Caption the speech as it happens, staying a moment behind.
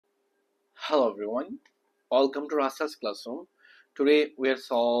Hello everyone, welcome to Rashel's classroom. Today we are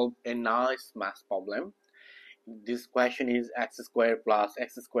solve a nice math problem. This question is x squared plus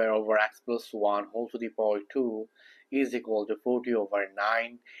x squared over x plus 1 whole to the power 2 is equal to 40 over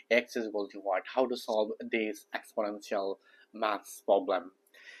 9. X is equal to what? How to solve this exponential math problem?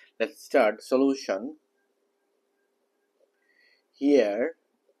 Let's start solution. Here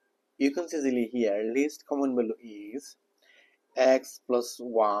you can easily here least common value is x plus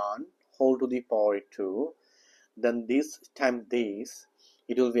 1 whole to the power 2. Then this times this,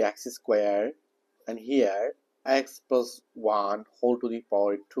 it will be x squared, and here x plus 1 whole to the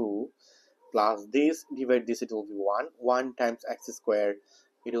power 2 plus this divide this, it will be 1 times x squared,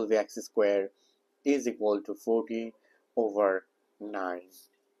 it will be x squared is equal to 40 over 9.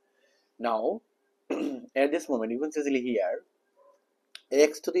 Now at this moment you can easily here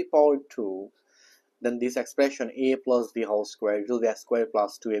x to the power 2, then this expression a plus b whole square, it will be x squared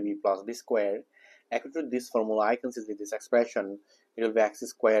plus 2ab plus b squared. According to this formula, I can see this expression, it will be x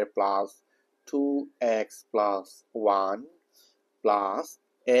squared plus 2x plus 1 plus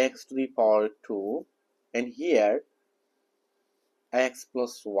x to the power 2, and here x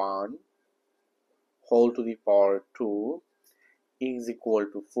plus 1 whole to the power 2 is equal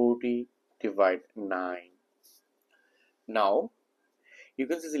to 40 divided 9. Now you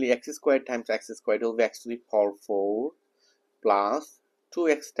can easily x squared times x squared will be x to the power 4 plus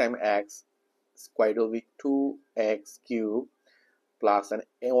 2x times x squared will be 2x cubed plus an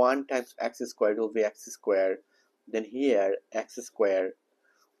 1 times x squared will be x squared, then here x squared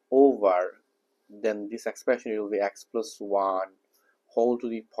over, then this expression will be x plus 1 whole to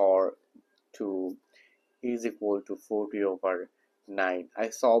the power 2 is equal to 40 over 9. I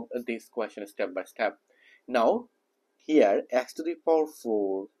solved this question step by step. Now here x to the power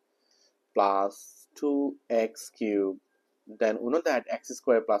 4 plus 2x cubed, then we know that x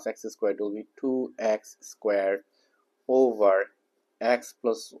squared plus x squared will be 2x squared over x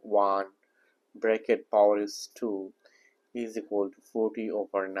plus 1 bracket power is 2 is equal to 40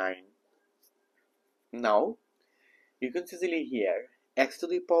 over 9. Now you can easily here x to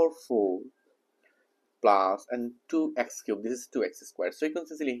the power 4 plus and 2x cubed, this is 2x squared, so you can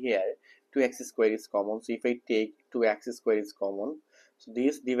easily here 2x squared is common, so if I take 2x squared is common, so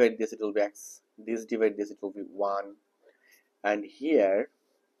this divide this, it will be x, this divide this, it will be 1, and here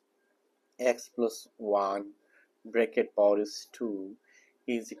x plus 1 bracket power is 2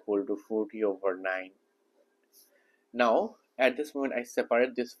 is equal to 40 over 9. Now at this moment I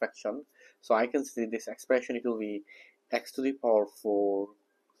separate this fraction, so I can see this expression, it will be x to the power 4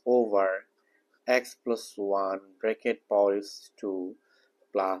 over x plus 1 bracket power is 2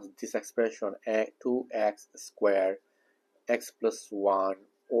 plus this expression 2x squared x plus 1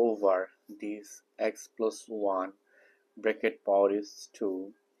 over this x plus 1 bracket power is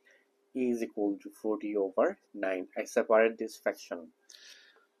 2 is equal to 40 over 9. I separate this fraction.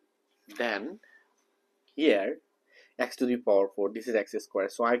 Then here x to the power 4, this is x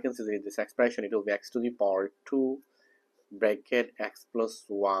squared, so I can see this expression, it will be x to the power 2 bracket x plus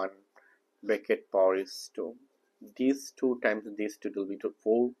 1 bracket power is 2. These 2 times this 2 will be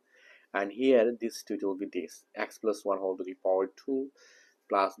 4, and here this 2 will be this x plus 1 whole to the power 2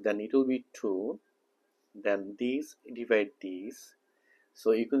 plus, then it will be 2, then this divide this,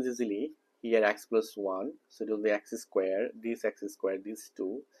 so you can easily here x plus 1, so it will be x squared, this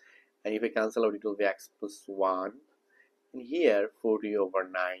 2, and if I cancel out, it will be x plus 1, and here 40 over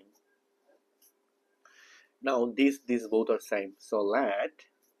 9. Now these both are same, so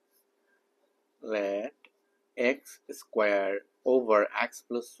let x squared over x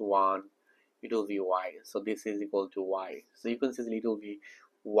plus 1, it will be y, so this is equal to y, so you can see it will be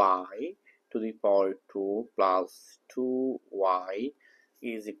y to the power 2 plus 2y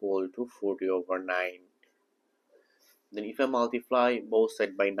is equal to 40 over 9. Then if I multiply both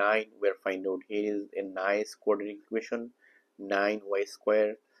sides by 9, we'll find out here is a nice quadratic equation, 9y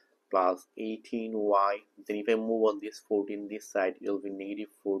squared plus 18y, then if I move on this 14 this side, it will be negative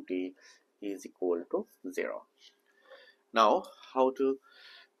 40 is equal to 0. Now how to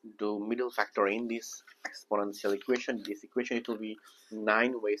do middle factor in this exponential equation? This equation, it will be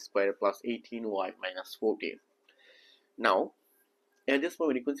 9y squared plus 18y minus 40. Now at this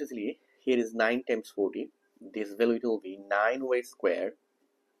moment you can see here is 9 times 40, this value it will be 9y squared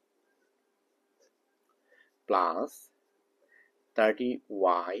plus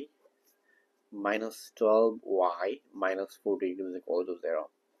 30y minus 12y minus 40 is equal to 0.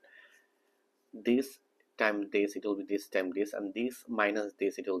 This times this, it will be this times this, and this minus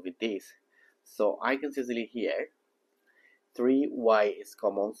this, it will be this. So I can easily here 3y is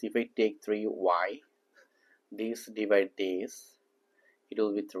common, so if I take 3y, this divide this, it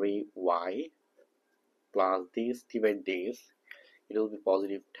will be 3y plus this divide this, it will be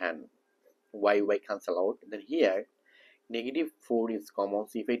positive 10. Y cancel out. Then here negative 4 is common,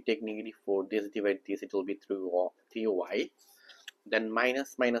 so if I take negative 4, this divide this, it will be 3y. Then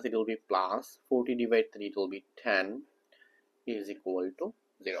minus minus, it will be plus 40 divide 3, it will be 10 is equal to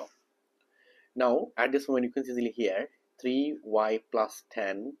 0. Now at this moment you can easily here 3y plus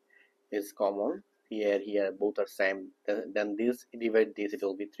 10 is common. Here both are same. Then this divide this, it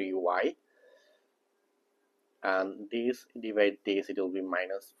will be 3y, and this divide this, it will be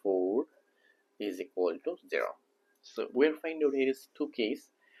minus 4 is equal to 0. So we'll find out here is two cases.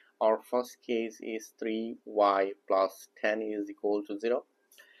 Our first case is 3y plus 10 is equal to 0,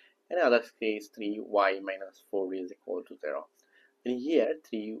 and other case 3y minus 4 is equal to 0. And here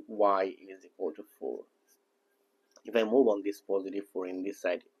 3y is equal to 4. If I move on this positive 4 in this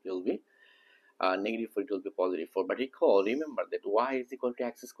side, it will be negative 4, it will be positive 4. But remember that y is equal to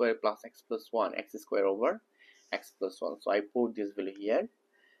x square plus x plus 1, x square over x plus 1. So I put this value here,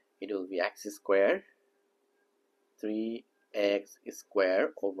 it will be x square 3x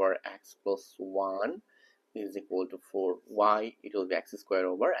square over x plus 1 is equal to 4. Y, it will be x square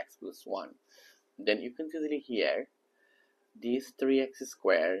over x plus 1. Then you can easily here this 3x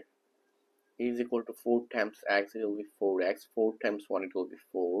square is equal to 4 times x, it will be 4x. 4 times 1, it will be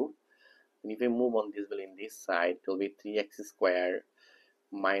 4. And if I move on this value in this side, it will be 3x square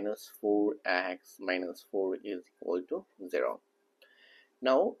minus 4x minus 4 is equal to 0.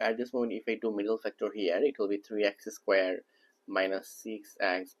 Now at this moment, if I do middle factor here, it will be 3x square minus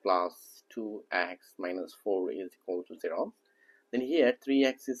 6x plus 2x minus 4 is equal to 0. Then here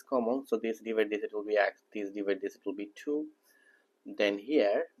 3x is common, so this divide this, it will be x, this divide this, it will be 2. Then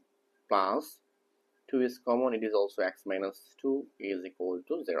here plus 2 is common, it is also x minus 2 is equal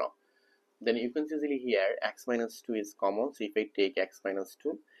to 0. Then you can easily here x minus 2 is common, so if I take x minus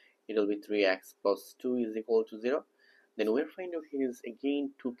 2, it will be 3x plus 2 is equal to 0. Then we'll find out here is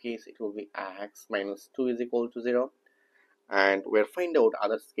again two case, it will be x minus 2 is equal to 0, and we'll find out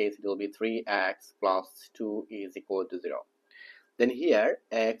other case, it will be 3x plus 2 is equal to 0. Then here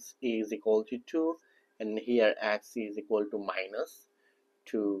x is equal to 2, and here x is equal to minus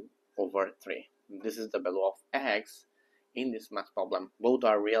 2 over 3. This is the value of x in this math problem. Both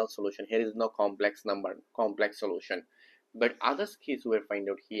are real solution. Here is no complex number, complex solution. But other case we'll find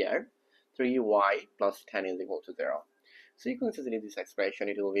out here 3y plus 10 is equal to 0. So you can easily this expression,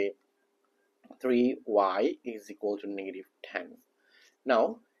 it will be 3y is equal to negative 10.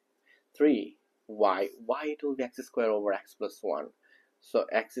 Now 3y, it will be x square over x plus 1. So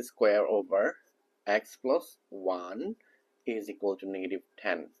x square over x plus 1 is equal to negative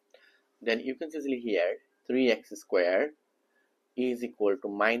 10. Then you can easily here 3x square is equal to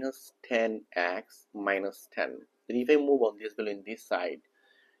minus 10x minus 10. Then if I move on this value in this side,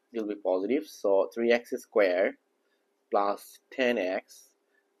 it will be positive. So 3x square plus 10x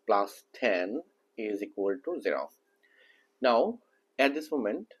plus 10 is equal to 0. Now at this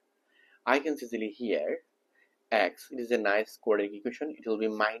moment, I can easily here x, it is a nice quadratic equation, it will be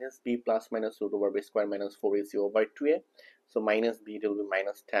minus b plus minus root over b square minus 4ac over 2a. So minus b, it will be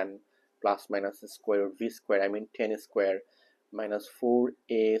minus 10 plus minus square root v square, I mean 10 square minus 4ac,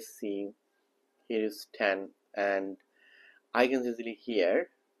 here is 10, and I can easily here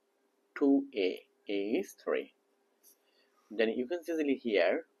 2a is 3. Then you can easily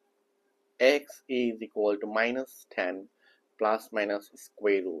here x is equal to minus 10 plus minus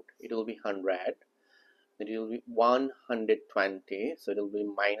square root, it will be 100, then it will be 120, so it will be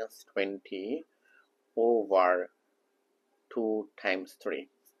minus 20 over 2 times 3.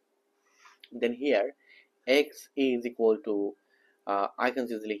 Then here x is equal to I can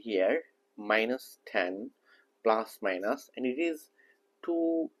easily here minus 10 plus minus, and it is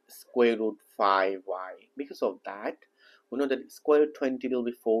 2 square root 5y. Because of that, we know that square root 20 will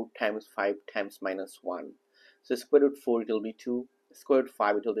be 4 times 5 times minus 1. So square root 4, it will be 2. Square root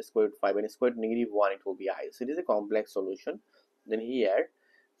 5, it will be square root 5, and square root negative 1, it will be I. So it is a complex solution. Then here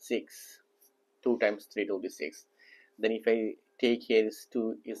 6, 2 times 3, it will be 6. Then if I take here is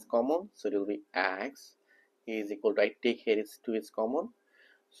 2 is common, so it will be x is equal to, I take here is 2 is common,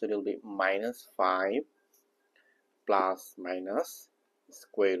 so it will be minus 5 plus minus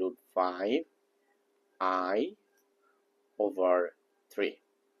square root 5 I over 3.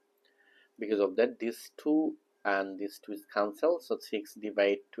 Because of that, this 2 and this 2 is cancelled, so 6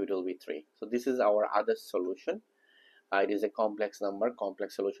 divide 2, it will be 3. So this is our other solution. It is a complex number,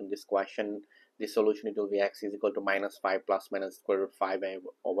 complex solution. This question, this solution, it will be x is equal to minus 5 plus minus square root 5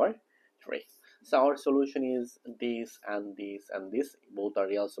 over 3. So our solution is this and this and this. Both are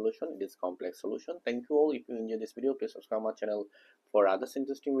real solution. It is complex solution. Thank you all. If you enjoyed this video, please subscribe my channel for others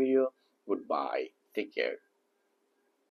interesting video. Goodbye. Take care.